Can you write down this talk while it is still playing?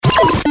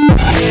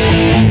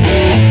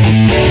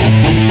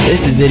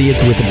This is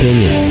Idiots with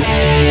Opinions.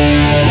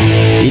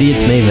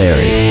 Idiots may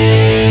vary.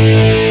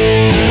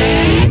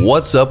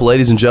 What's up,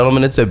 ladies and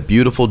gentlemen? It's a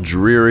beautiful,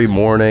 dreary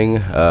morning.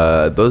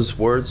 Those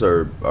words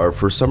are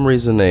for some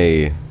reason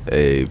an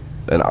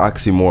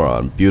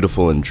oxymoron,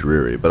 beautiful and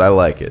dreary. But I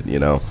like it, you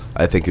know.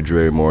 I think a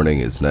dreary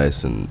morning is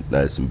nice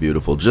and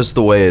beautiful, just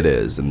the way it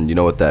is. And you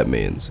know what that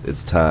means?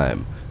 It's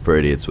time for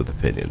Idiots with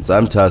Opinions.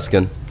 I'm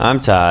Tuscan. I'm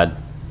Todd.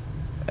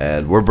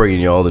 And we're bringing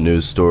you all the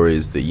news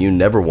stories that you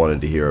never wanted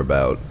to hear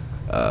about.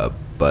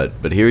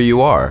 But here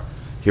you are,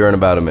 hearing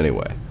about them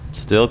anyway.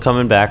 Still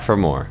coming back for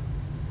more.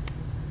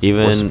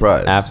 Even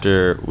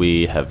after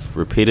we have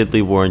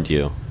repeatedly warned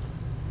you,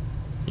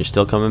 you're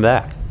still coming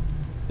back.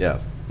 Yeah.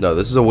 No,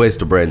 this is a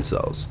waste of brain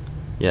cells.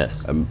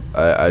 Yes. I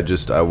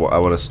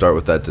want to start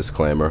with that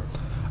disclaimer.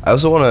 I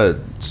also want to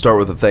start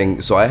with a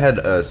thing. So I had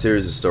a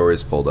series of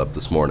stories pulled up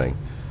this morning,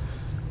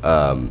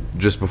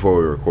 just before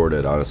we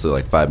recorded, honestly,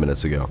 like 5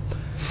 minutes ago.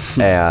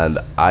 And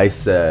I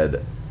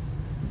said,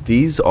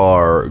 these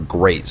are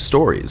great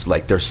stories.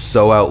 Like, they're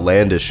so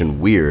outlandish and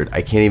weird,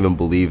 I can't even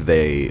believe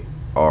they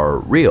are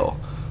real.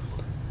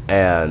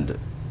 And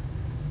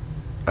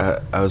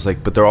I was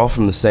like, but they're all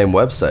from the same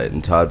website.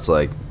 And Todd's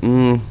like,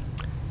 you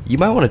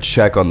might want to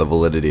check on the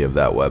validity of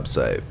that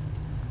website.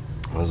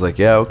 I was like,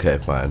 yeah, okay,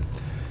 fine.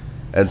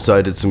 And so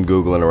I did some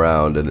Googling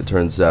around, and it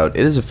turns out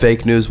it is a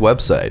fake news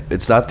website.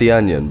 It's not The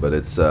Onion, but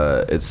it's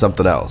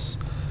something else.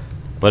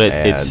 But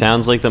it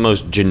sounds like the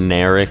most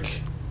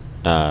generic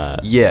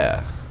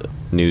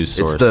news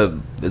source.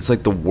 It's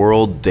like the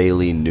World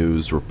Daily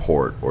News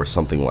Report or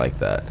something like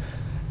that.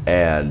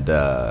 And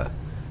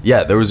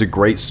there was a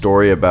great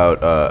story about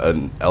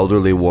an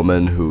elderly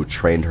woman who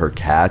trained her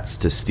cats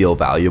to steal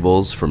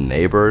valuables from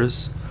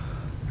neighbors.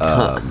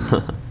 There's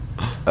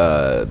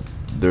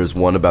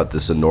one about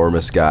this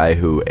enormous guy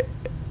who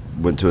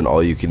went to an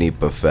all-you-can-eat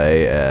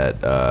buffet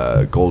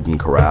at Golden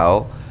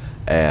Corral,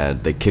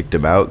 and they kicked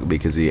him out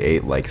because he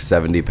ate like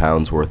 70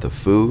 pounds worth of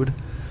food.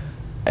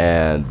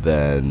 And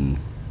then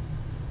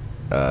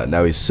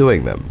now he's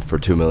suing them for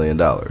 $2 million.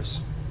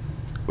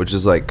 Which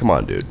is like, come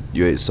on, dude.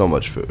 You ate so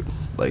much food.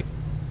 Like,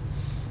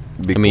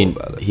 be cool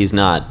about it. He's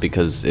not,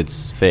 because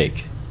it's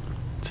fake.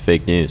 It's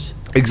fake news.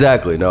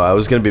 Exactly. No, I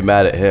was going to be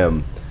mad at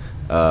him.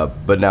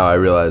 But now I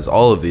realize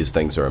all of these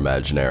things are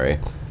imaginary.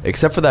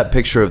 Except for that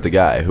picture of the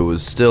guy, who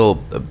was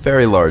still a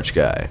very large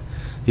guy.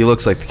 He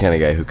looks like the kind of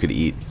guy who could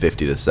eat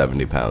 50 to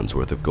 70 pounds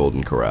worth of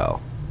Golden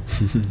Corral.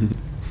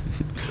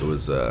 It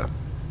was, I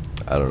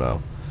don't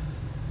know.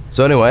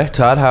 So anyway,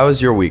 Todd, how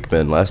has your week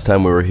been? Last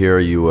time we were here,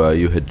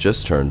 you had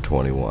just turned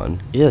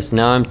 21. Yes,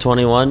 now I'm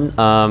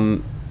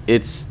 21.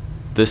 It's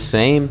the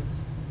same.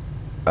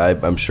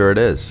 I'm sure it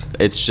is.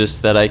 It's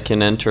just that I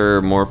can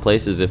enter more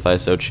places if I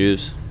so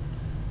choose.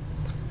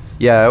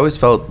 Yeah, I always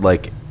felt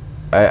like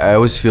I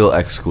always feel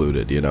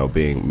excluded, you know,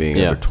 being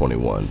over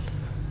 21.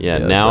 Yeah,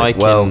 now like, I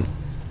can.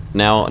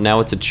 Now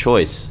it's a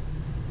choice.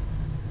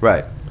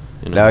 Right.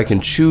 You know? Now I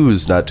can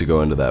choose not to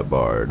go into that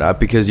bar, not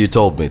because you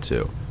told me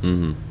to.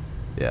 Mm-hmm.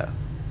 Yeah.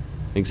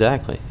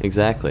 Exactly.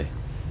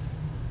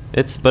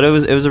 But it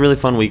was a really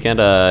fun weekend.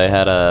 I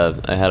had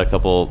a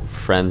couple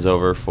friends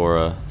over for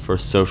a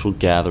social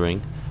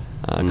gathering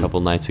a couple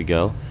nights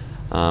ago.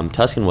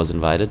 Tuscan was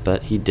invited,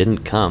 but he didn't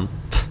come.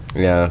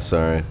 Yeah,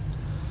 sorry.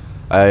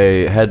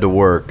 I had to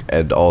work,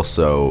 and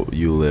also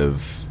you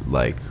live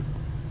like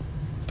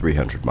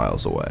 300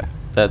 miles away.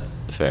 That's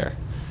fair.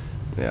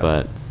 Yeah.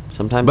 But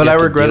sometimes. But I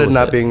regretted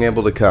not being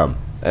able to come.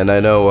 And I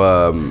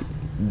know.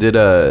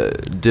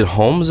 Did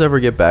Holmes ever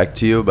get back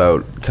to you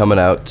about coming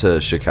out to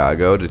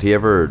Chicago? Did he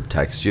ever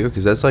text you?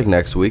 Because that's like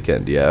next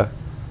weekend, yeah?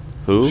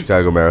 Who?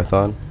 Chicago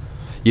Marathon.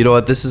 You know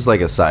what? This is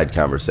like a side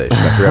conversation.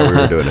 I forgot we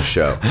were doing a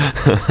show.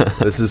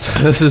 This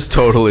is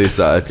totally a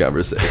side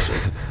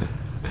conversation.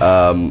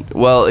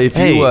 Well,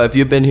 if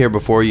you've been here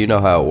before, you know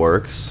how it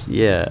works.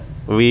 Yeah.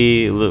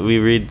 We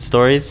read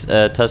stories.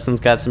 Tuscan's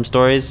got some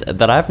stories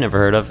that I've never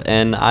heard of,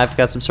 and I've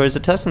got some stories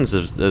that Tuscan's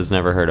has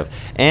never heard of,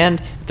 and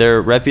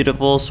they're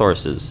reputable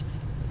sources.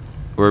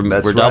 We're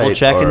double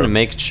checking to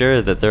make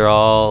sure that they're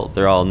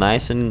all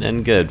nice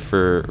and good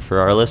for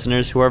our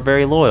listeners who are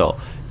very loyal.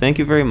 Thank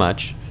you very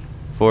much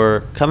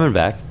for coming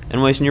back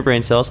and wasting your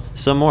brain cells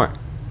some more.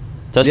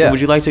 Tuscan,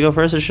 would you like to go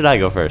first, or should I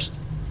go first?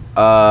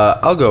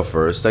 I'll go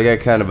first. I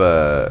got kind of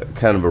a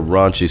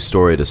raunchy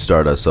story to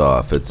start us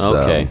off. It's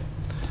okay.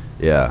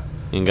 Yeah.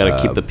 You got to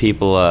keep the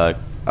people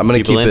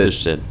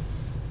interested.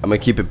 I'm going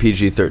to keep it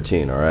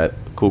PG-13, all right?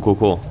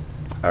 Cool.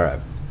 All right.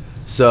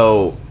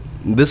 So,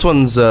 this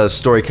one's a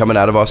story coming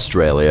out of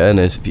Australia, and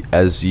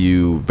as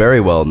you very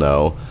well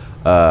know,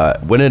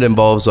 when it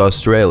involves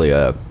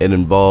Australia, it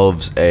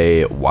involves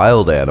a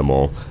wild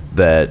animal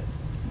that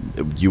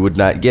you would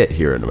not get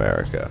here in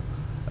America,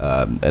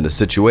 and a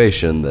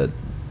situation that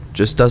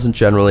just doesn't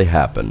generally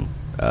happen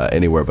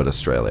anywhere but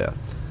Australia.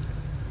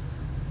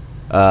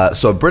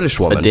 So a British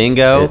woman. A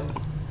dingo?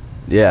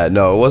 It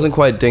wasn't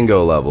quite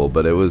dingo level,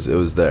 but it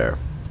was there.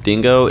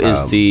 Dingo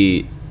is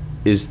the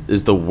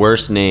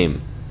worst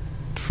name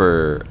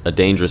for a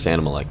dangerous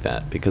animal like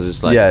that, because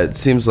it's like... Yeah, it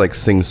seems like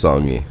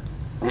sing-songy.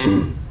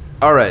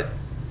 All right.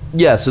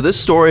 Yeah, so this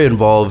story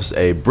involves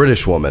a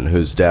British woman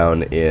who's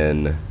down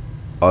in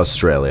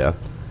Australia.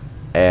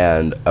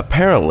 And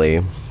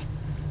apparently,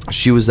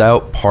 she was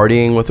out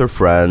partying with her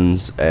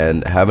friends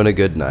and having a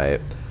good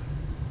night.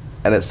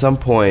 And at some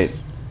point,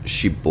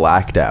 she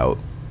blacked out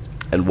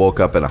and woke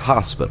up in a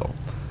hospital.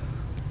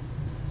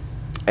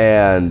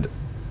 And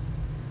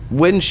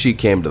when she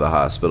came to the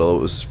hospital,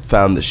 it was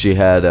found that she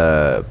had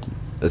a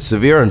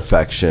severe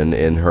infection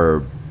in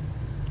her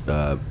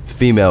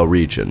female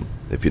region,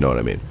 if you know what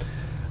I mean.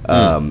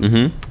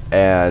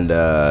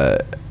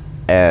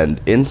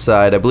 And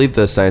inside, I believe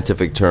the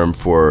scientific term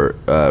for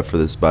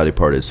this body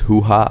part is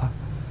hoo-ha.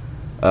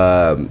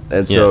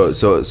 And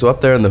so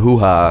up there in the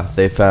hoo-ha,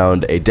 they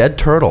found a dead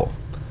turtle.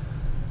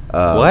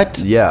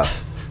 What? Yeah,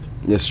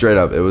 straight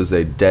up. It was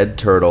a dead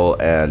turtle,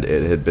 and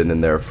it had been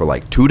in there for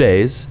like 2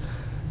 days,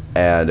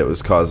 and it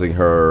was causing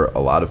her a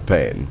lot of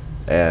pain.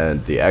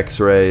 And the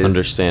X-rays.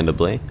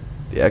 Understandably.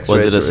 The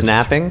X-rays. Was it a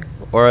snapping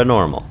or a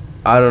normal?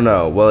 I don't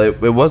know. Well,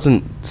 it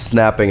wasn't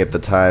snapping at the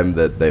time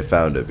that they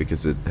found it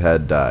because it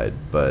had died,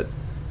 but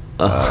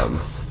but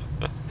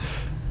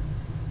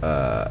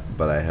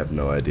I have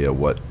no idea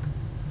what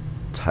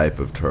type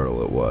of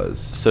turtle it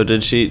was. So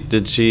did she do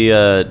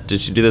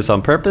this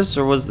on purpose,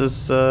 or was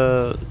this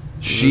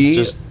She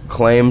just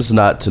claims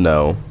not to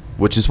know,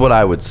 which is what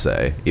I would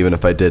say, even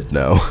if I did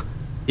know.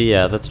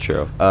 Yeah, that's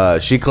true.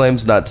 She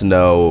claims not to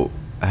know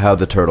how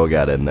the turtle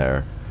got in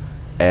there,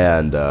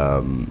 and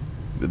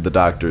the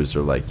doctors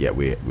are like, yeah,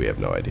 we have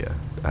no idea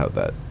how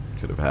that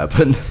could have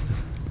happened.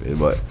 I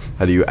mean,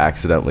 how do you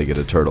accidentally get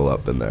a turtle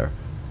up in there?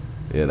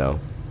 You know?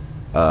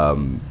 I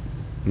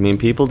mean,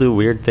 people do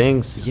weird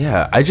things.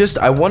 Yeah,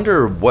 I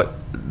wonder what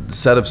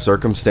set of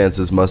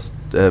circumstances must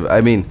have.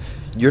 I mean,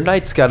 your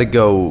night's got to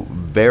go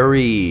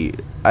very.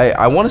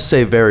 I want to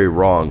say very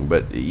wrong,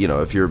 but you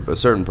know, if you're a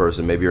certain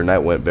person, maybe your night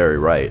went very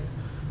right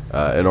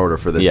in order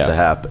for this to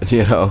happen.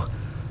 You know?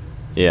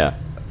 Yeah.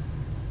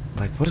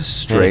 Like, what a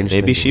strange.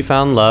 Maybe thing. she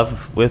found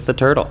love with the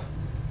turtle,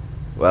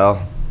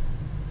 Well,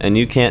 and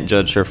you can't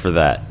judge her for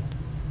that.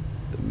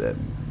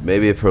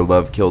 maybe if her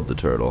love killed the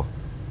turtle,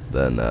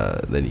 then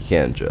you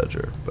can judge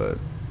her. But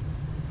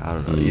I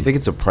don't know. You think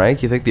it's a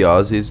prank? You think the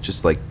Aussies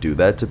just like do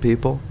that to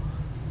people?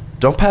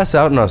 Don't pass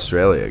out in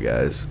Australia,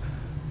 guys.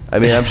 I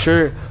mean, I'm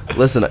sure.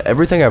 Listen,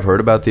 everything I've heard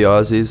about the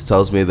Aussies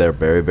tells me they're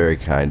very, very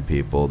kind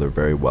people. They're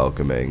very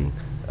welcoming.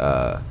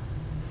 But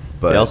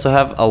They also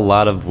have a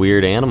lot of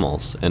weird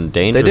animals and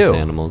dangerous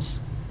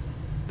animals.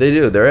 They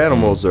do. Their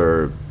animals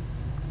are,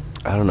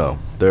 I don't know.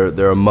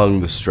 They're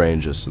among the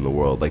strangest in the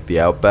world. Like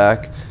the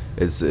outback,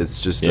 it's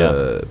just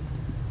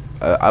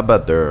I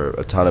bet there are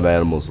a ton of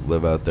animals that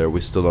live out there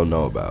we still don't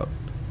know about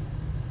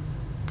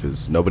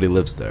because nobody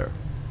lives there,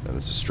 and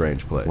it's a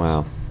strange place.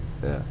 Wow.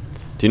 Yeah.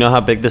 Do you know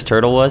how big this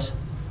turtle was?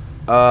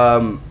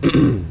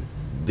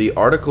 The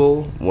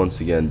article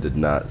once again did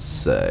not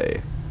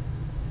say.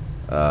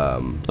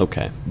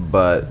 Okay.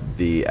 But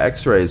the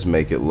X-rays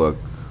make it look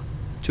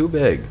too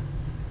big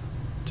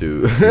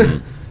to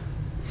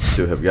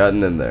to have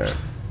gotten in there.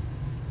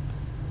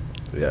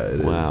 Yeah,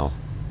 it Wow.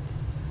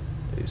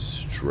 is a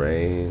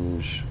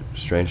strange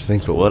thing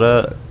to look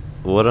at.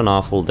 What an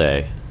awful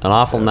day. An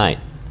awful night.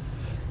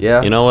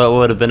 Yeah. You know what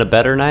would have been a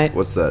better night?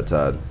 What's that,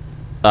 Todd?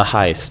 A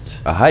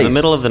heist. A heist? In the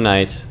middle of the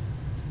night,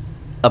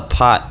 a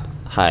pot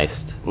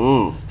heist.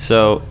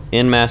 So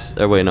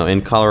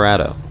in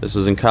Colorado. This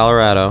was in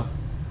Colorado.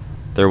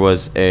 There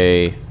was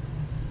a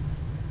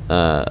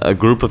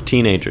group of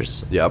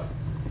teenagers. Yep.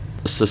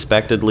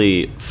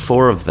 Suspectedly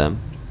 4 of them.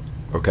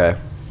 Okay.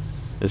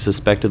 Is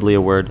suspectedly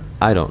a word?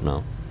 I don't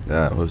know.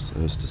 Yeah, who's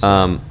to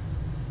say?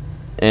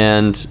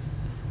 And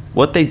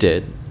what they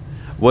did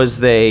was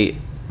they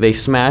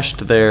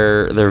smashed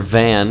their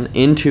van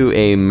into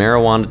a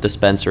marijuana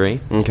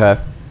dispensary Okay.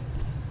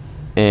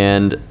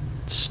 and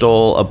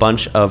stole a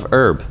bunch of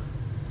herb.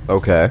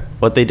 Okay.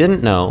 What they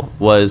didn't know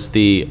was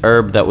the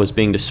herb that was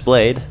being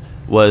displayed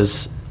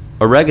was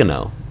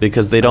oregano,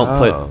 because they don't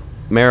put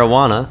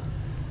marijuana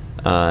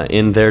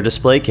in their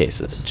display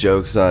cases.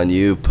 Joke's on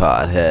you,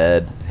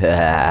 pothead.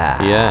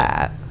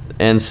 Yeah.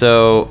 And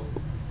so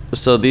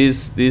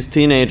these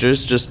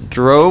teenagers just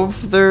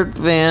drove their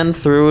van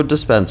through a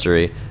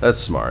dispensary, That's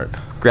smart.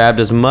 grabbed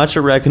as much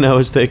oregano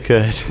as they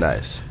could,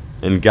 Nice.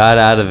 and got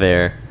out of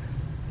there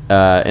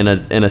in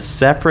a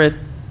separate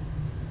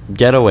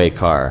getaway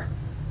car.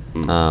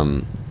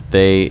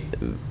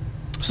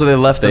 So they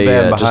left the They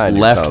van behind. just you're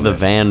left telling the me.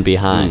 van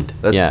behind.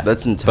 That's But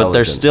they're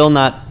intelligent. still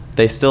not.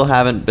 They still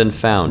haven't been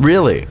found.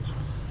 Really?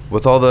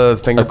 With all the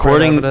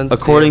fingerprint evidence?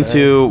 According DNA?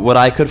 to what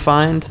I could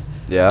find,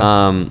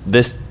 Yeah.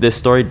 this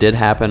story did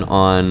happen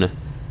on,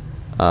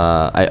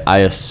 I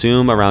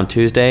assume around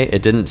Tuesday.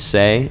 It didn't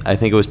say. I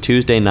think it was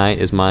Tuesday night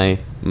is my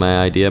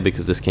idea,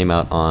 because this came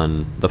out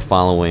on the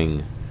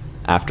following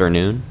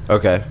afternoon.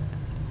 Okay.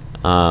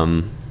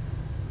 But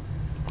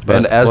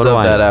And as what of do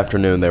I that know?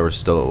 afternoon, they were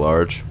still at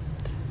large?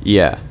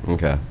 Yeah.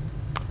 Okay.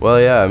 Well,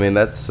 yeah, I mean,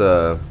 that's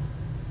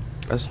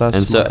That's not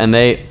And smart.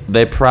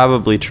 they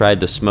probably tried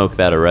to smoke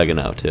that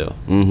oregano too.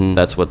 Mhm.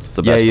 That's what's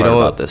the best part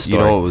about this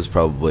story. You know, it was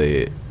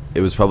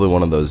probably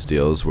one of those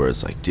deals where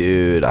it's like,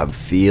 dude, I'm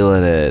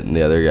feeling it, and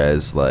the other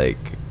guy's like,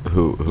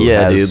 who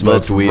yeah, has dude, smoked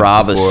let's weed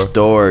rob before. a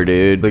store,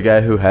 dude. The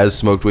guy who has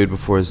smoked weed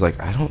before is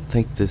like, I don't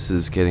think this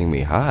is getting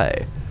me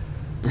high.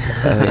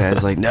 And the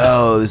guy's like,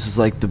 no, this is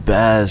like the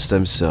best.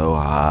 I'm so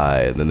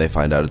high. And then they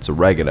find out it's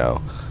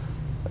oregano,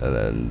 and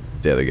then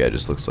the other guy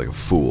just looks like a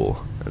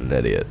fool and an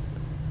idiot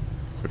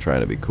for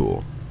trying to be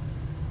cool.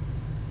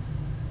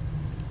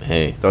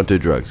 Hey, Don't do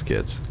drugs,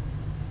 kids.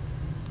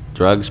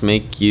 drugs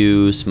make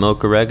you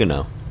smoke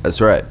oregano.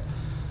 That's right.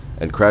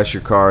 And crash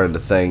your car into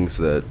things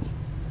that.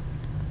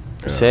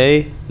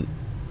 Say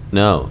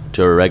no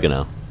to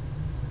oregano.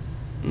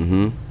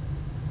 Mm-hmm.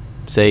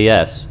 Say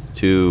yes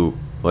to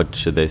what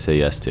should they say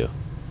yes to?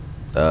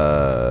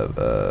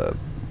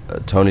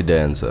 Tony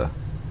Danza.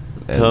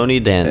 Tony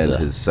Danza.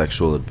 And his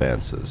sexual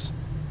advances.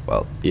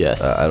 Well,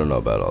 Yes. I don't know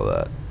about all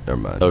that. Never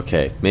mind.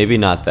 Okay, maybe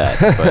not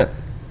that,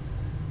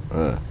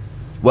 but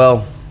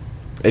Well,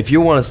 if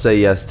you want to say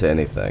yes to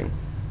anything,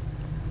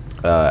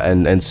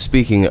 and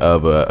speaking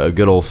of a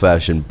good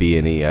old-fashioned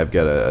B&E, I've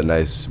got a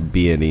nice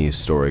B&E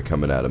story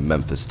coming out of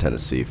Memphis,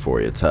 Tennessee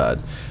for you,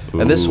 Todd.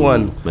 And this Ooh,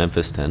 one,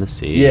 Memphis,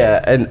 Tennessee.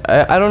 yeah, and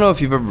I don't know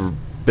if you've ever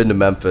been to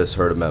Memphis,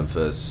 heard of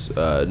Memphis,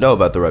 know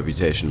about the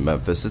reputation of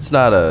Memphis. It's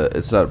not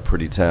a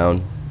pretty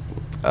town.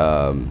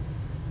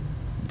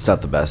 It's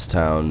not the best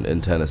town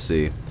in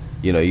Tennessee.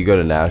 You know, you go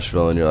to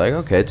Nashville and you're like,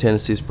 okay,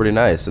 Tennessee's pretty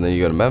nice, and then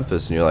you go to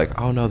Memphis and you're like,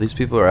 oh no, these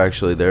people are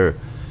actually there.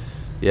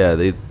 Yeah,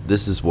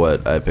 this is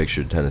what I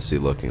pictured Tennessee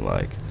looking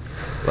like.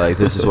 Like,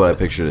 this is what I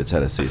pictured a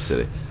Tennessee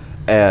city.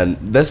 And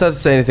that's not to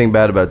say anything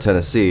bad about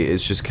Tennessee.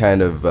 It's just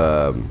kind of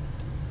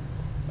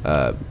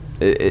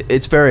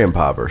it's very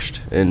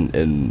impoverished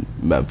in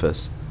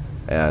Memphis,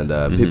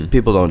 and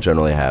people don't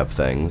generally have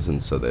things,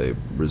 and so they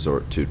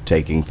resort to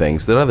taking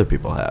things that other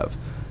people have.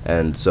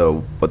 And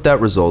so what that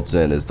results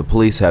in is the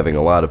police having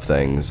a lot of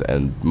things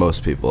and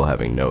most people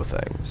having no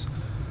things.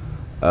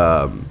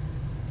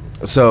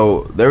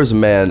 So there was a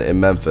man in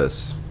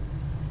Memphis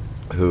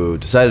who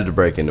decided to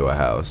break into a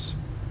house,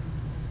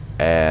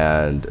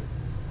 and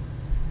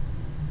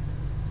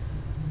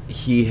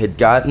he had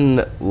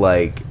gotten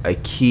like a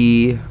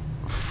key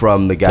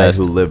from the guy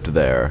who lived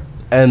there.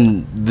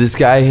 And this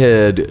guy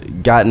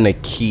had gotten a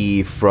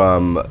key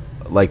from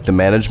like the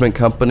management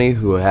company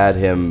who had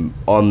him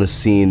on the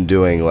scene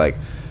doing like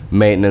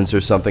maintenance or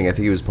something. I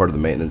think he was part of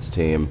the maintenance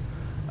team.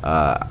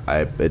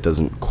 It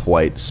doesn't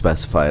quite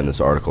specify in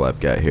this article I've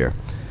got here.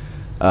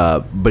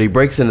 But he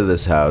breaks into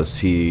this house.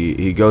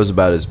 He goes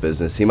about his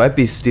business. He might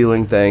be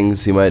stealing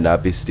things. He might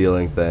not be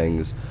stealing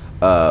things.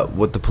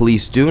 What the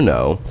police do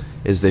know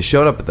is they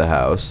showed up at the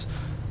house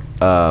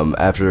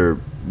after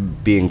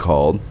being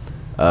called.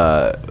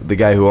 The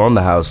guy who owned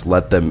the house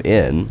let them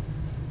in,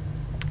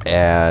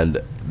 and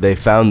they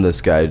found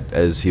this guy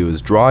as he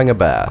was drawing a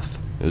bath.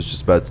 He was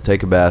just about to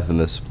take a bath in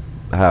this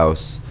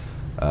house.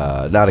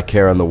 Not a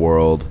care in the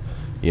world.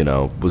 You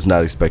know, was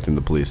not expecting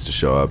the police to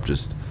show up.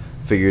 Just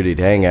figured he'd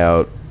hang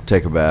out,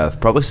 take a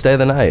bath, probably stay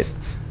the night.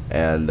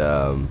 And,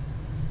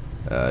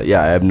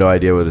 yeah, I have no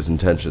idea what his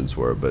intentions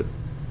were, but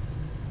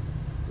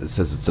it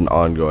says it's an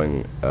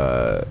ongoing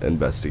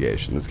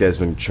investigation. This guy's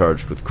been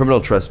charged with criminal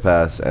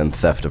trespass and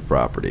theft of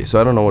property, so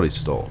I don't know what he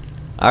stole.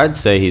 I'd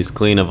say he's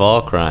clean of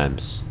all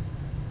crimes.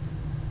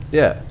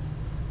 Yeah.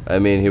 I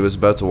mean, he was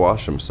about to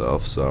wash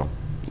himself, so,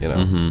 you know.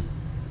 Mm-hmm.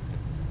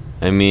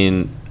 I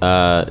mean,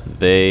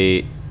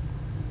 they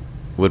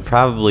would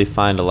probably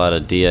find a lot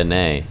of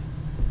DNA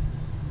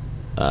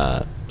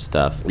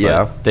stuff. But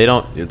Yeah. they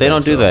don't. You'd They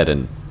don't think do so. that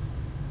in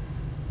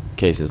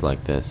cases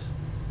like this.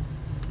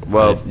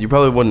 Well, Right. you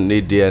probably wouldn't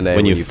need DNA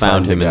When you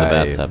found him in the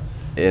guy bathtub.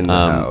 in the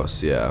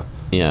house, yeah.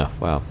 Yeah.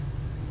 Wow.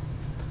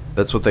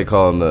 That's what they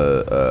call in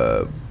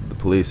the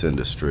police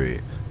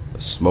industry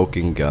a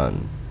smoking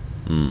gun.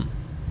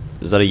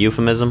 Is that a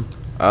euphemism?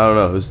 I don't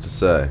know, who's to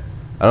say?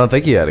 I don't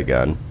think he had a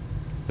gun.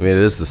 I mean,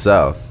 it is the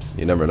South.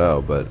 You never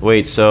know, but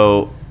Wait.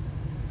 So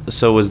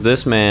was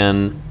this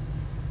man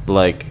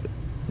like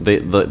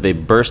they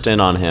burst in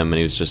on him and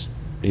he was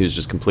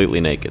just completely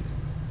naked?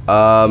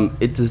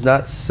 it does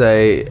not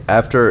say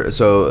after.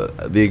 So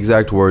the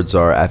exact words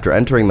are: after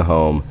entering the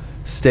home,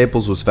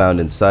 Staples was found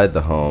inside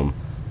the home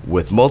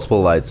with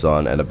multiple lights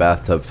on and a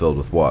bathtub filled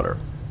with water.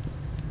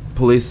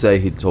 Police say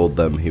he told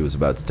them he was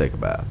about to take a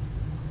bath.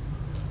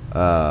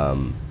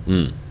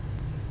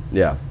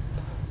 Yeah,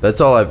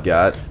 that's all I've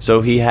got.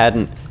 So he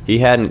hadn't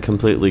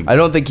completely. I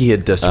don't think he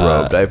had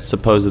disrobed. I've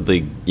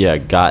supposedly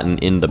gotten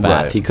in the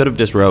bath. Right. He could have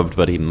disrobed,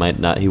 but he might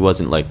not. He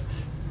wasn't like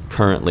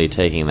currently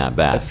taking that I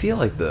bath. feel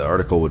like the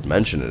article would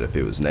mention it if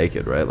he was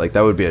naked, right? Like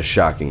that would be a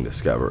shocking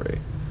discovery.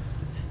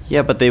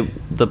 Yeah, but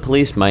the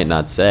police might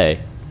not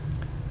say.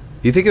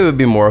 Do you think it would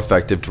be more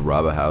effective to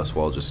rob a house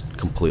while just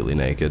completely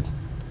naked?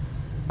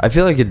 I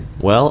feel like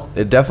Well,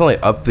 it definitely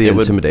upped the It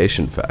would-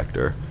 intimidation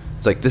factor.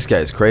 It's like, this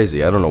guy's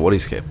crazy. I don't know what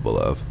he's capable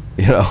of.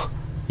 You know?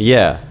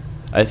 yeah.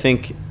 I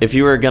think if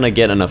you were gonna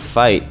get in a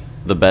fight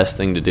the best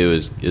thing to do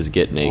is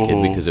get naked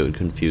Mhm. because it would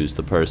confuse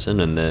the person,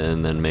 and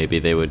then maybe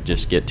they would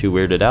just get too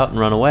weirded out and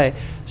run away.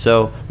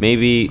 So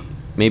maybe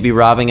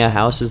robbing a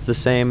house is the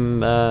same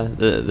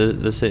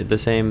the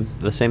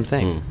same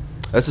thing.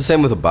 That's the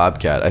same with a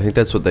bobcat. I think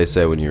that's what they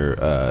say when you're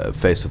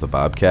faced with a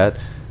bobcat.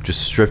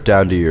 Just strip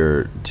down to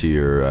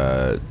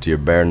your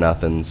bare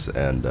nothings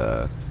and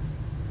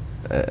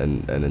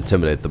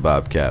intimidate the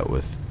bobcat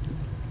with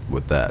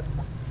that.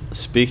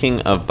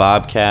 Speaking of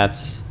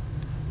bobcats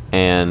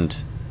and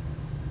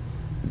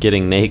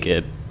getting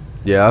naked,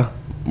 Yeah,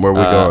 where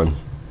we going?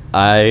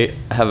 I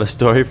have a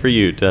story for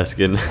you,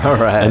 Tuscan. All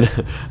right.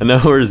 And I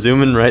know we're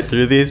zooming right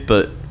through these,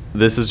 but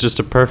this is just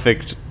a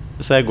perfect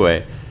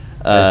segue.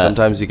 Hey,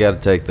 sometimes you got to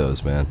take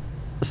those, man.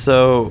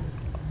 So,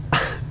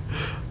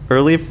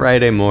 early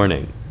Friday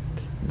morning,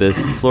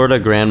 this Florida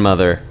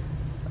grandmother,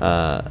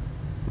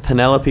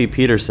 Penelope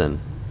Peterson,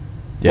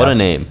 what Yeah. a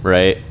name,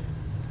 right?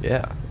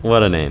 Yeah.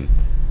 What a name.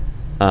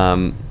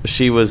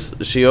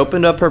 She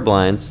opened up her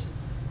blinds,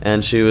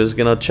 and she was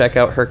gonna check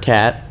out her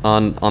cat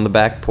on the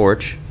back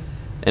porch,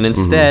 and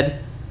instead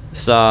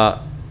saw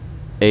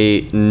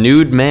a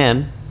nude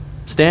man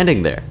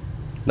standing there.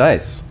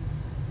 Nice.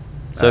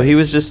 So he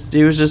was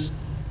just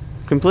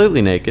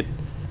completely naked.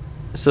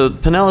 So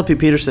Penelope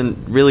Peterson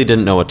really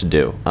didn't know what to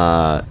do.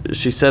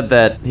 She said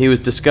that he was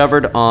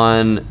discovered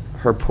on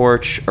her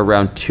porch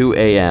around 2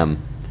 a.m.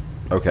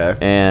 Okay.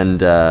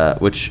 and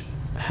which,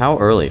 how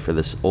early for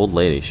this old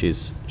lady?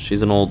 She's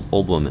an old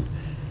woman.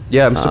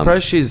 Yeah, I'm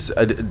surprised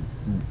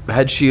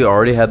had she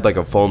already had like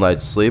a full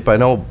night's sleep? I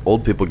know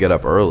old people get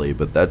up early,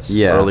 but that's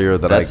earlier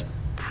than that's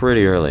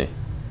pretty early.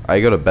 I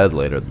go to bed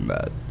later than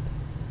that.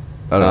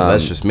 I don't know.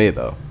 That's just me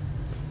though.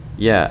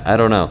 Yeah, I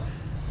don't know.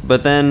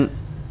 But then,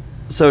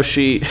 so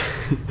she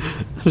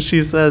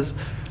she says,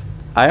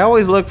 I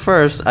always look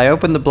first. I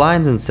opened the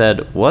blinds and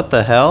said, what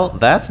the hell?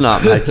 That's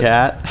not my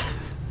cat.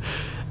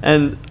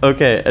 And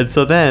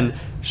so then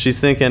she's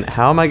thinking,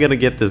 how am I going to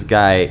get this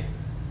guy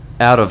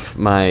out of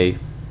my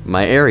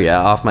area,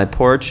 off my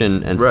porch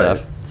and Right.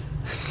 stuff?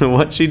 So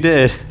what she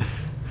did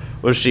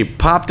was she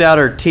popped out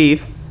her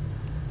teeth.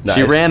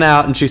 She Nice. ran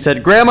out and she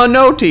said, Grandma,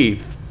 no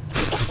teeth.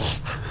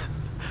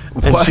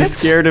 And she What?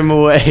 scared him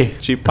away.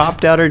 She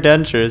popped out her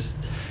dentures,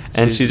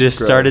 and she Jesus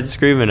just started Christ.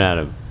 screaming at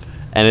him,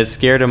 and it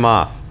scared him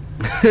off.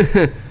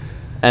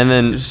 And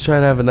then, Just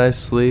trying to have a nice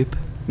sleep.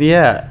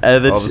 yeah,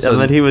 and then, All of a and sudden-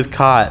 then he was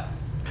caught,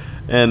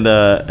 and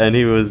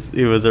he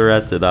was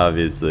arrested,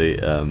 obviously,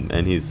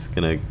 and he's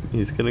gonna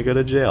go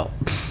to jail.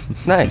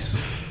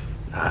 Nice.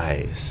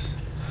 Nice.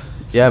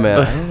 Yeah, man.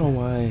 I don't know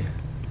why.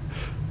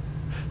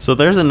 So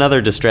there's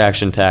another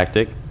distraction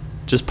tactic,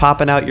 just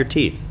popping out your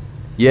teeth.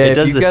 Yeah, It if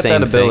does you've the got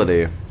same that thing.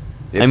 ability.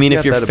 I mean, if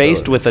got you're that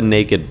faced ability. with a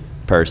naked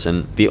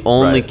person, the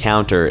only Right.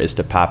 counter is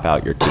to pop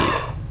out your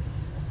teeth.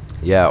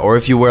 Yeah, or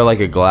if you wear like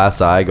a glass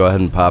eye, go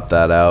ahead and pop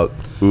that out.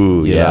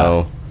 Ooh, You yeah.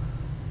 know,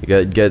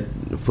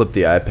 you flip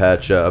the eye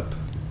patch up,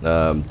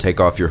 take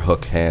off your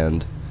hook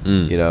hand.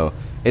 You know,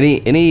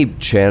 any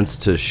chance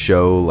to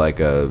show like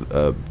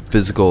a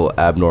physical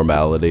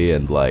abnormality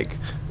and like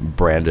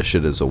brandish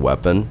it as a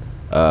weapon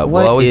will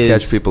What always is-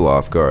 catch people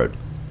off guard.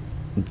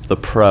 The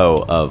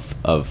pro of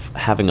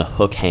having a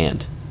hook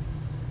hand.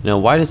 You know,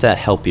 why does that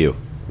help you?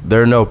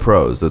 There are no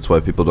pros. That's why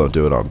people don't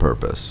do it on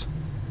purpose.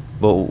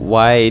 But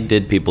why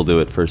did people do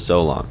it for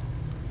so long?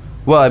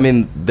 Well, I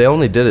mean, they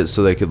only did it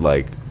so they could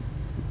like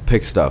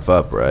pick stuff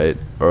up, right?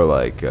 Or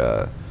like,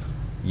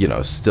 you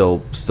know,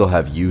 still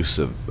have use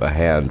of a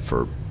hand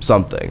for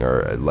something,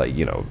 or like,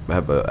 you know,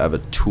 have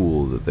a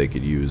tool that they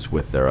could use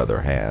with their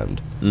other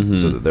hand,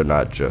 so that they're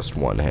not just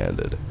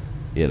one-handed.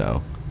 You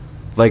know,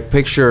 like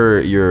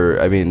picture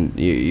I mean,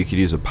 you could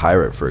use a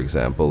pirate for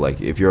example.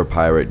 Like if you're a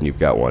pirate and you've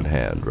got one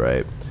hand,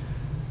 right?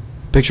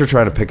 Picture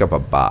trying to pick up a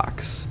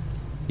box.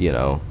 You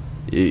know,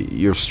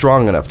 you're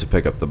strong enough to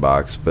pick up the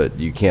box, but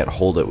you can't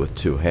hold it with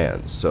two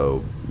hands.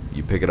 So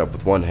you pick it up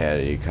with one hand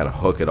and you kind of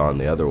hook it on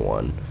the other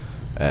one,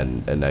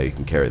 and now you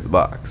can carry the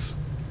box.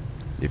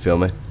 You feel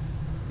me?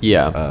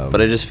 Yeah, but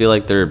I just feel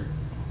like there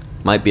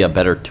might be a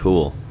better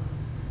tool.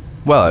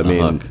 Well, I A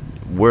mean, hook.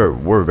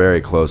 we're very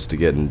close to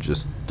getting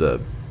just the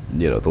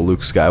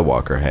Luke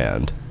Skywalker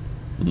hand.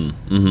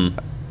 Mm-hmm.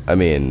 I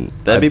mean,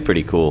 That'd be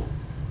pretty cool.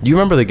 you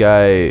remember the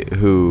guy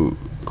who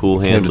Cool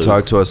came hand to Luke.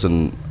 talk to us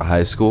in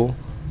high school?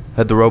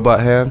 Had the robot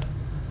hand?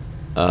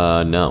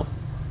 No.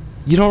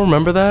 You don't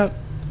remember that?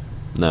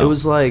 No. It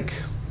was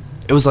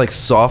like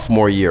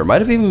sophomore year.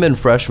 Might have even been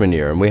freshman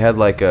year, and we had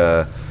like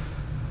I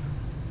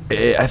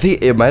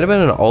think it might have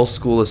been an all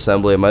school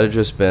assembly. It might have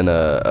just been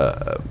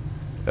a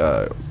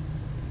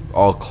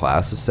all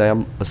class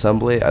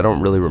assembly. I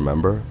don't really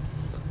remember,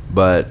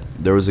 but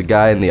there was a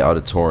guy in the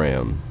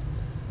auditorium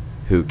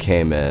who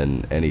came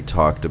in and he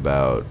talked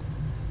about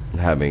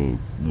having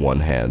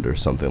one hand or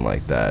something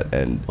like that.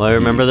 And Well, I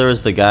remember there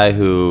was the guy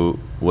who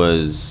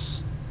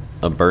was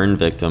a burn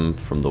victim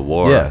from the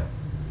war. yeah,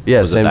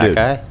 Was same it that dude.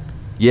 guy?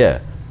 Yeah,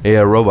 he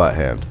had a robot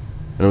hand,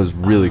 and it was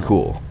really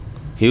cool.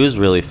 He was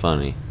really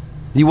funny.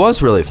 He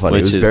was really funny.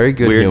 Which He was is very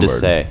good weird humored. to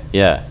say.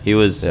 Yeah, he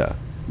was. Yeah.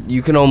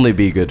 you can only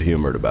be good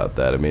humored about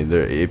that. I mean,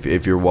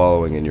 if you're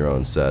wallowing in your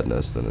own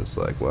sadness, then it's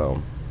like,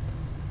 well,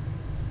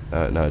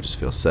 now I just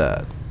feel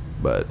sad.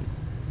 But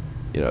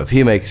if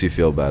he makes you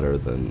feel better,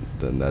 then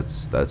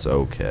that's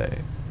okay.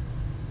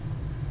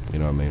 You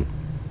know what I mean?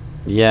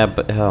 Yeah,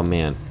 but oh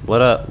man,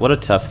 what a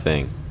tough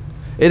thing.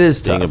 It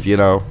is tough,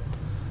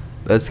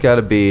 That's got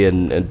to be,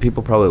 and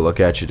people probably look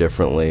at you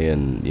differently,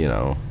 and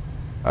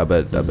I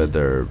bet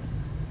they're.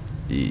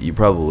 You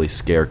probably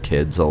scare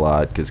kids a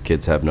lot because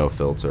kids have no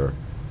filter.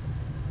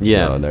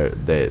 Yeah, and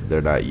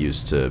they're not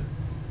used to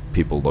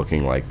people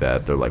looking like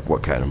that. They're like,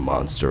 what kind of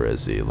monster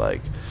is he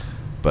like?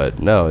 But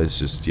no, it's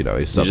just he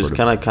suffered just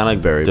kind of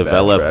very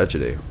develop bad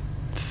tragedy.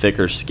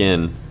 Thicker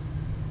skin.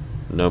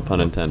 No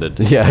pun intended.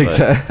 Yeah,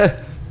 exactly.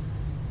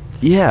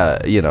 Yeah,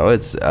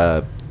 it's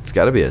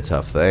got to be a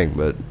tough thing,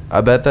 but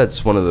I bet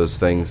that's one of those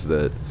things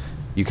that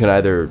you can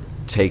either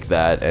take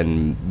that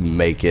and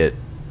make it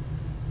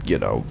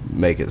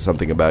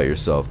something about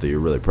yourself that you're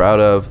really proud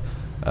of,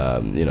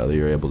 that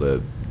you're able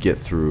to get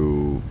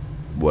through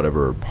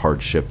whatever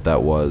hardship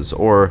that was,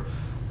 or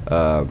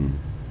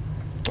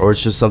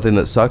it's just something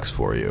that sucks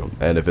for you.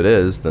 And if it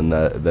is, then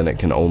it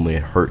can only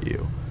hurt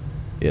you.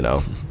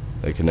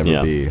 It can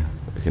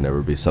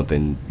never be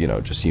something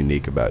just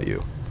unique about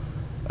you.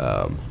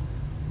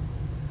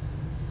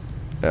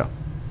 Yeah,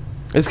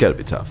 it's got to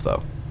be tough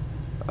though.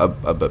 I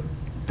bet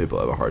people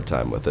have a hard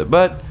time with it,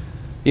 but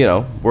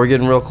we're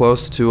getting real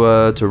close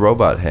to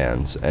robot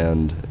hands,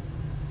 and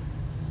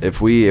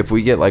if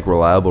we get like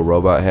reliable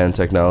robot hand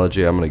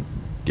technology, I'm gonna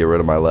get rid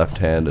of my left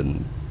hand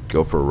and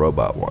go for a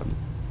robot one.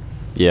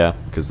 Yeah,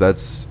 because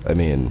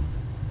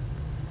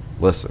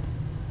listen,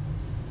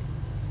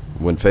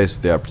 when faced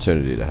with the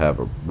opportunity to have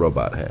a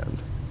robot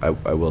hand, I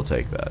will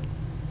take that.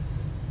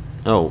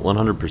 Oh,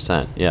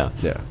 100%. Yeah.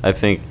 Yeah. I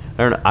think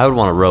I would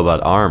want a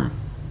robot arm.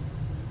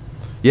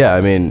 Yeah,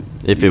 I mean,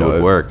 if it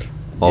would work,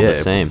 all the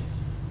same.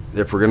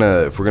 If we're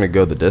gonna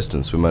go the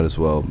distance, we might as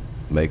well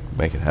make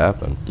it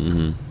happen.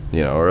 Mm-hmm.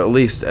 Or at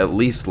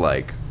least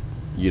like,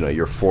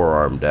 your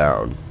forearm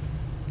down.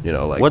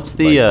 Like what's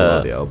the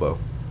below the elbow?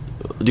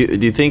 Do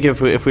you think if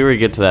we were to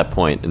get to that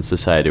point in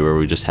society where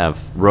we just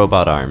have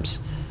robot arms,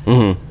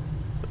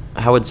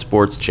 how would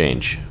sports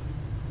change?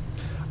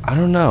 I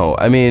don't know.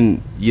 I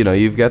mean,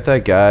 you've got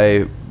that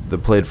guy that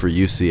played for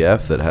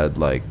UCF that had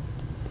like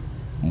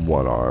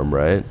one arm,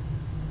 right?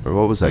 Or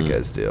what was that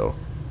guy's deal?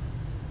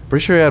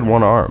 Pretty sure he had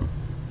one arm,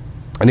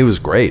 and he was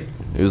great.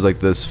 He was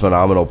like this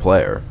phenomenal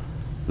player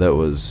that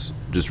was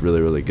just really,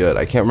 really good.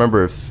 I can't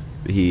remember if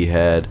he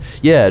had.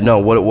 Yeah, no.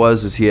 What it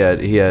was is he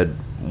had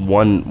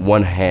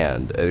one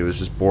hand, and he was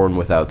just born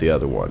without the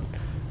other one,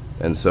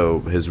 and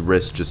so his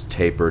wrist just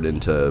tapered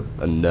into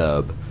a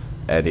nub,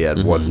 and he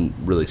had one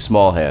really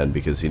small hand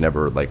because he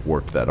never like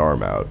worked that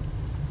arm out.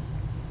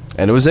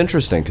 And it was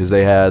interesting because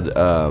they had,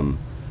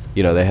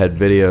 they had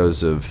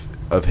videos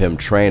of him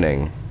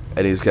training,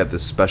 and he's got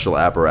this special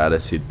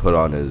apparatus he'd put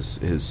on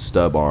his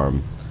stub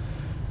arm,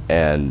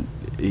 and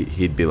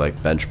he'd be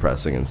like bench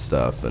pressing and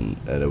stuff, and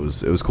it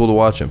was cool to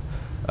watch him.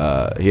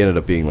 He ended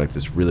up being like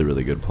this really,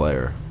 really good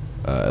player,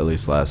 at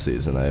least last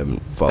season. I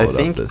haven't followed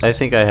up this. I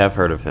think I have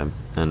heard of him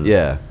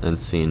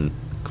and seen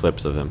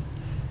clips of him.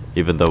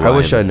 Even though I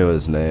wish I knew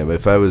his name.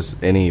 If I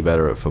was any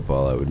better at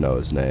football, I would know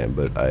his name.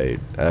 But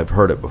I've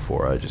heard it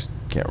before. I just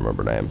can't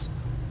remember names.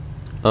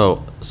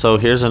 Oh, so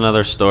here's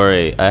another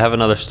story. I have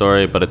another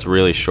story, but it's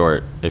really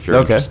short. If you're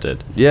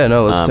interested. Yeah,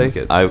 no, let's take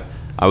it. I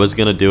was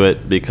gonna do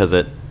it because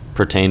it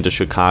pertained to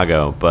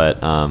Chicago,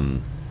 but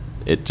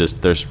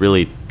there's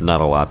really not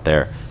a lot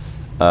there.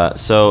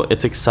 So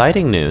it's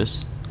exciting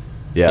news.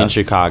 Yeah. In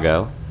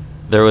Chicago,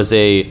 there was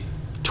a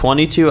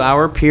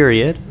 22-hour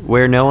period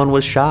where no one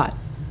was shot.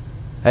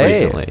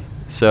 Recently.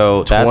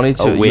 So that's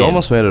 22. A win. You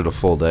almost made it a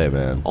full day,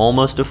 man.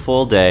 Almost a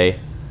full day.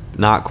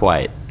 Not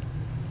quite.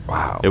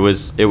 Wow. It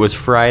was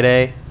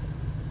Friday.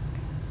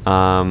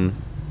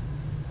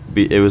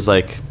 It was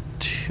like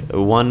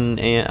 1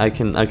 a.m. I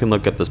can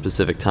look up the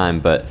specific time,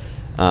 but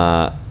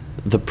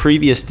the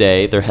previous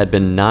day there had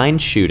been 9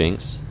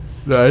 shootings.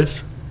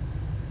 Nice.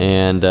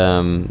 And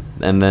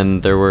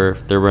then there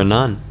were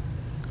none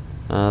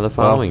the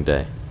following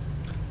day.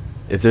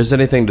 If there's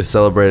anything to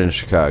celebrate in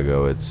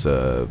Chicago, it's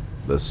the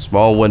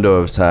small window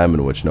of time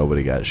in which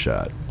nobody got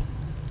shot.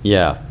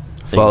 Yeah.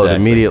 Followed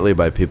immediately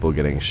by people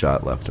getting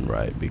shot left and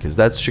right, because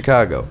that's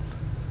Chicago.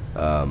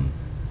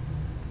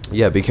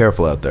 Yeah, be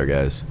careful out there,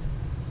 guys.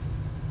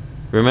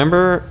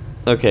 Remember?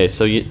 Okay,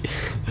 so you.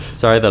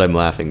 Sorry that I'm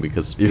laughing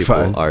because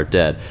people are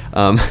dead.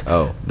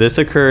 This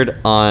occurred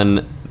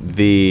on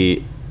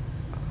the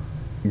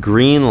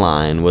Green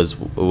Line. Was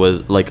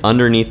like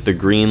underneath the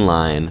Green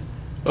Line,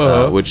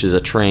 which is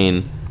a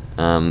train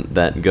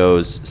that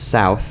goes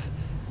south.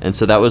 And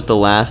so that was the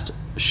last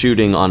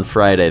shooting on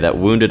Friday that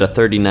wounded a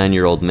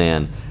 39-year-old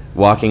man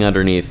walking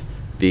underneath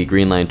the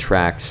Green Line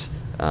tracks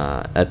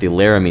at the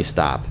Laramie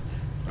stop.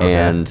 Okay.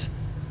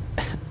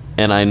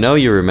 And I know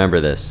you remember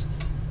this.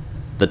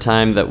 The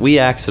time that we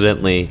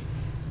accidentally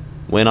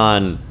went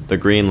on the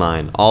Green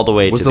Line all the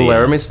way Was to the the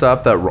Laramie end.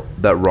 stop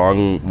that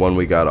wrong one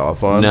we got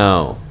off on?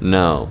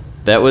 No.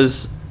 That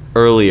was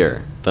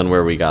earlier than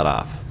where we got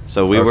off.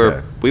 So we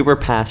Okay. were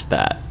past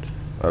that.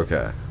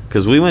 Okay.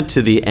 Because we went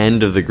to the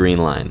end of the Green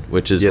Line,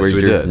 which is Yes, where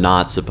we you're did.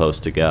 not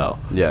supposed to go.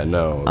 Yeah,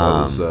 no,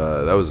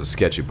 that was a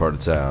sketchy part of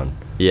town.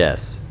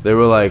 Yes. They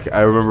were like,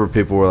 I remember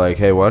people were like,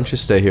 "Hey, why don't you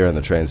stay here in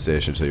the train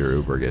station until your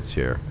Uber gets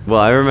here?" Well,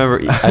 I remember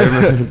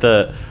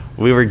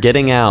we were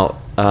getting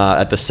out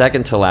at the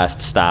second to last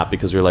stop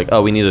because we were like,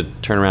 oh, we need to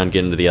turn around,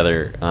 get into the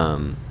other,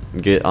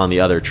 get on the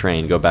other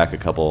train, go back a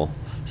couple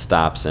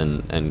stops,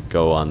 and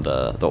go on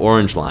the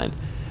Orange Line.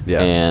 Yeah.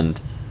 And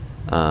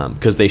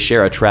because they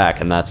share a track,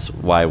 and that's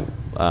why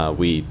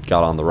we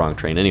got on the wrong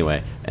train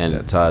anyway. And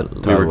Yeah,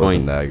 Todd we were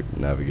wasn't going.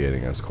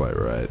 navigating us quite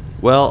right.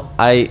 Well,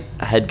 I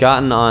had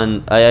gone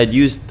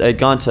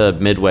to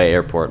Midway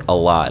Airport a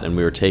lot, and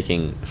we were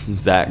taking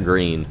Zach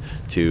Green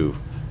to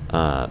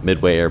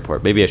Midway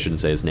Airport. Maybe I shouldn't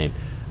say his name,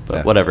 but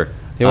Yeah. whatever.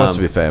 He wants to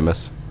be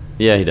famous.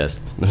 Yeah, he does.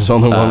 There's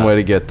only one way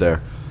to get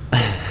there.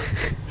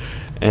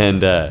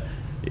 And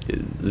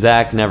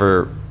Zach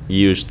never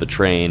used the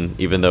train,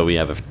 even though we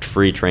have a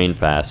free train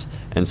pass,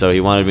 and so he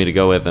wanted me to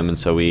go with him, and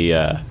so we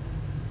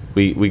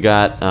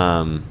got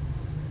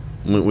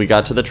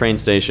to the train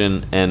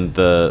station, and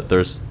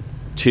there's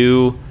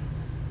two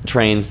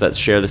trains that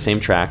share the same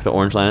track, the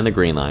Orange Line and the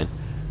Green Line,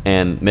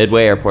 and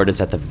Midway Airport is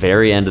at the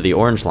very end of the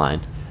Orange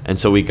Line, and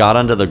so we got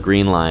onto the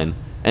Green Line,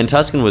 and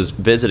Tuscan was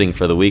visiting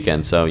for the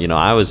weekend, so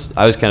I was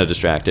kind of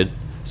distracted.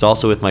 I was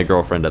also with my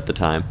girlfriend at the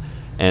time,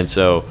 and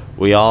so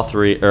we all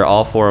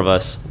four of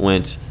us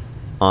went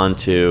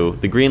onto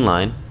the Green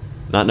Line,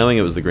 not knowing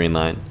it was the Green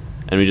Line,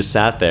 and we just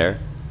sat there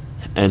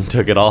and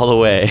took it all the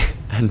way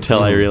until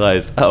I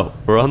realized, oh,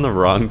 we're on the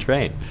wrong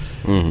train.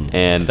 Mm-hmm.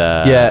 And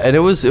Yeah, and it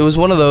was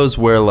one of those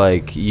where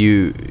like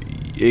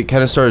it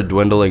kind of started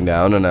dwindling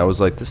down, and I was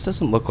like, this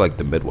doesn't look like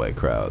the Midway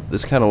crowd.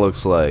 This kind of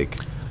looks like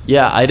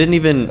yeah, I didn't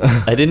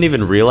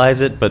even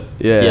realize it, but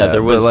yeah,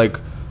 there was But like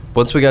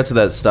once we got to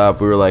that stop,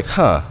 we were like,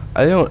 huh,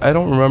 I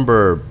don't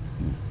remember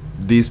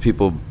these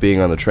people being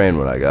on the train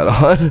when I got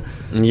on.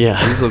 yeah,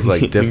 These look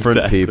like different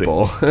Exactly.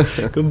 people.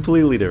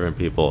 Completely different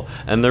people,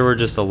 and there were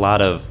just a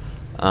lot of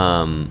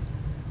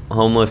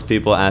homeless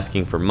people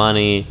asking for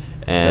money,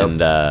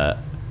 and I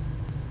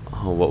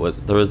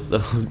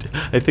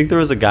think there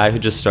was a guy who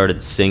just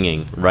started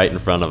singing right in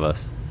front of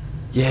us.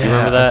 Yeah, You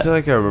remember that? I feel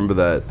like I remember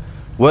that.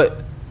 What?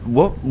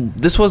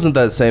 This wasn't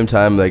that same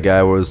time that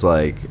guy was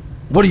like,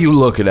 "What are you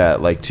looking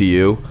at?" Like to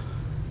you.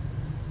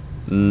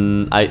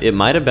 It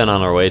might have been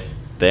on our way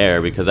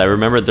there because I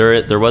remember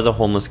there was a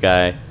homeless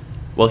guy.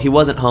 Well, he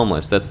wasn't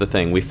homeless. That's the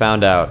thing. We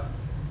found out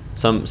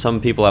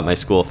some people at my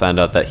school found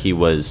out that he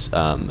was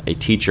a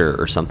teacher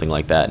or something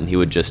like that, and he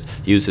would just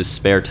use his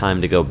spare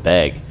time to go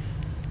beg.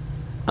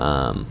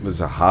 It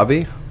was a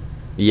hobby.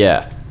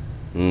 Yeah,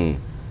 Mm.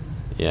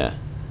 yeah.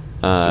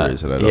 For some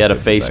reason, I He don't had a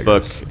think of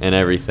Facebook beggars. and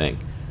everything,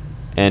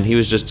 and he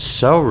was just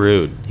so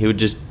rude. You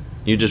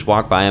just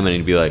walk by him and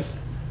he'd be like,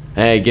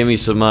 "Hey, give me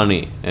some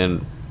money,"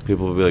 and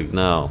people would be like,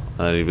 "No,"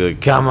 and he'd be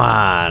like, "Come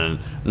on,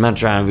 I'm not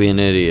trying to be an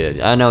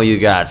idiot. I know you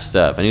got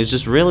stuff," and he was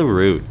just really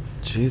rude.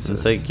 Jesus.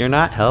 It's like you're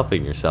not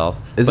helping yourself.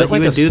 Is But it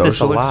like he a would do this a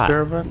social lot.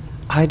 experiment?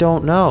 I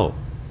don't know.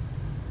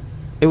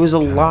 It was a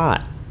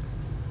lot.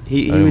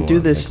 He I don't would do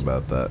wanna this think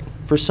about that.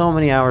 for so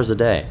many hours a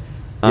day.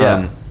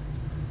 Yeah.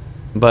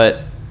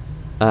 But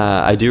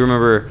I do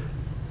remember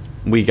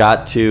we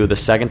got to the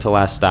second to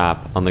last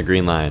stop on the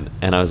Green Line,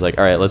 and I was like,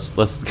 "All right, let's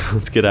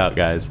let's get out,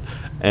 guys."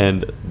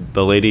 And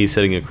the lady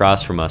sitting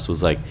across from us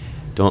was like,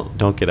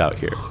 "Don't get out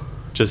here.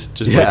 Just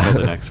wait Yeah. till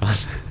the next one."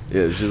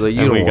 Yeah, she's like, you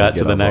And don't we wanna got get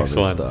to the up on next this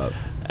one, stop.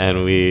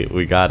 and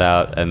we got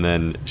out, and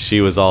then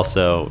she was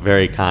also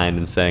very kind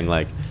and saying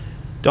like,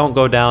 "Don't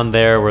go down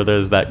there where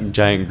there's that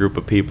giant group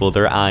of people.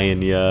 They're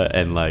eyeing you,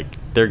 and like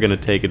they're gonna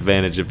take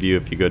advantage of you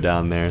if you go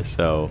down there.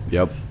 So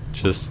Yep.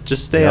 just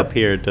stay Yep. up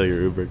here until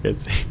your Uber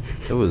gets here."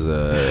 It was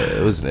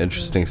an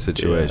interesting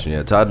situation.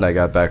 Yeah. Todd and I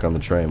got back on the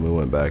train. We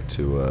went back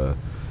to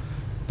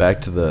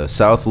the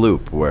South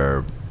Loop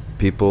where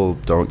people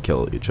don't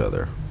kill each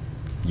other.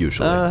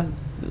 Usually.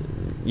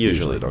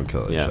 Usually don't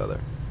kill each Yeah. other.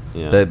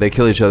 Yeah. They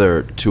kill each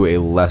other to a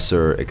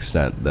lesser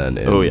extent than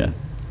in Oh, yeah.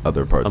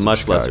 other parts A of much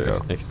Chicago.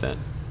 lesser extent.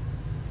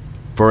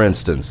 For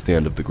instance, the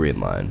end of the Green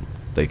Line.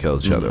 They kill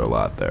each other a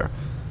lot there.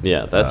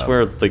 Yeah, that's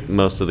where like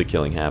most of the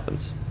killing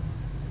happens.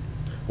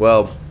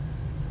 Well,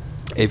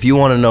 if you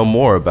want to know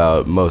more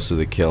about most of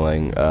the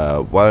killing,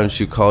 why don't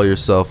you call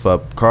yourself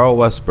up Carl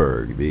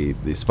Westberg,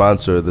 the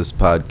sponsor of this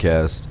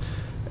podcast,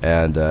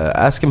 and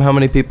ask him how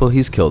many people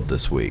he's killed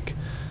this week.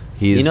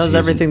 He knows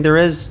everything there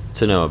is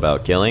to know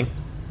about killing.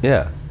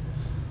 Yeah.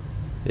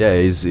 Yeah,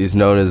 he's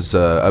known as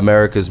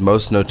America's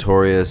most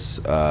notorious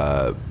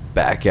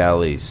back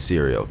alley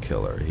serial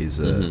killer. He's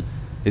a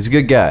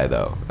good guy,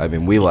 though. I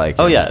mean, we like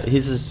him. Oh yeah,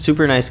 he's a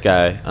super nice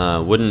guy.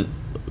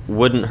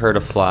 Wouldn't hurt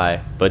a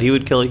fly, but he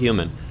would kill a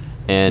human.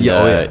 And Yeah,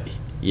 oh, yeah.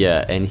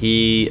 yeah, and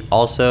he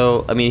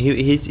also, I mean,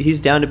 he's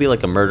down to be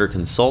like a murder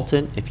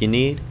consultant if you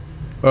need.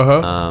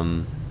 Uh-huh.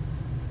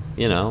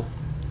 You know,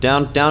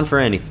 down for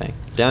anything.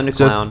 Down to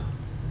clown.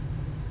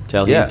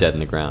 Till he's dead in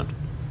the ground.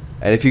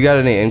 And if you got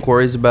any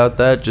inquiries about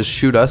that, just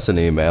shoot us an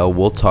email.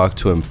 We'll talk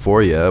to him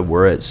for you.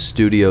 We're at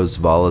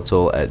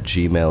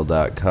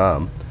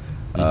studiosvolatile@gmail.com.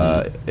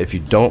 If you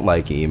don't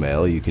like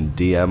email, you can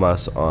DM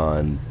us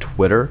on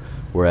Twitter.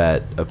 We're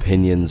at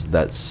Opinions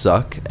That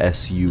Suck,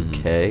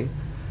 SUK.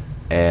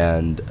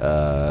 And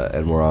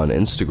we're on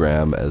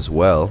Instagram as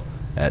well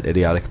at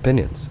Idiotic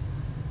Opinions.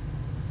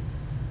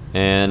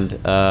 And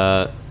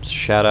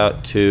shout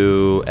out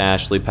to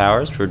Ashley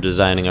Powers for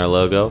designing our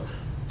logo.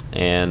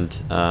 And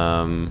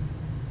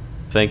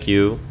thank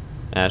you,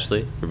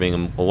 Ashley, for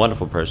being a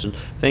wonderful person.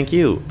 Thank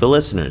you, the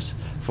listeners,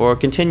 for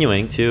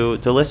continuing to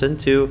listen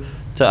to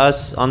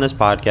us on this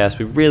podcast.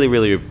 We really,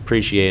 really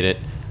appreciate it.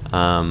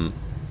 And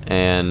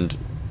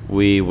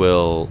we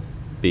will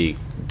be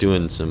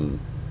doing some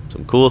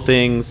cool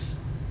things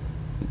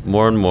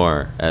more and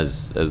more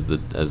as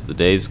the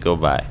days go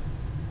by.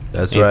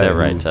 That's Ain't right. that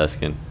right,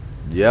 Tuscan?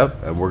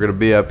 Yep, and we're going to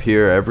be up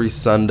here every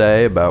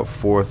Sunday about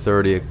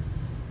 4:30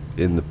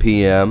 in the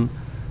PM.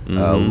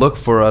 Look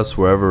for us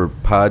wherever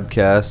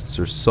podcasts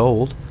are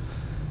sold.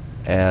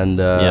 And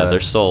they're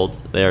sold.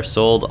 They are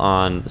sold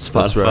on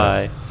Spotify,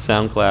 right.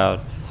 SoundCloud.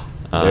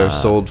 They're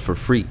sold for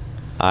free.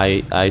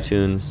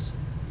 iTunes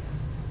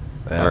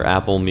or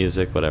Apple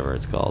Music, whatever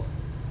it's called.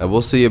 And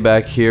we'll see you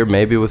back here,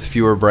 maybe with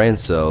fewer brain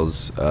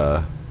cells,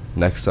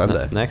 next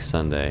Sunday. Next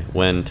Sunday,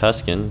 when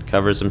Tuscan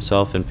covers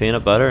himself in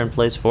peanut butter and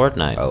plays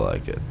Fortnite. I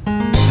like it.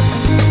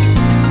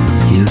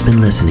 You've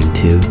been listening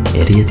to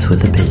Idiots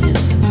with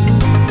Opinions.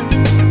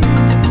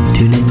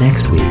 Tune in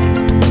next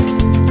week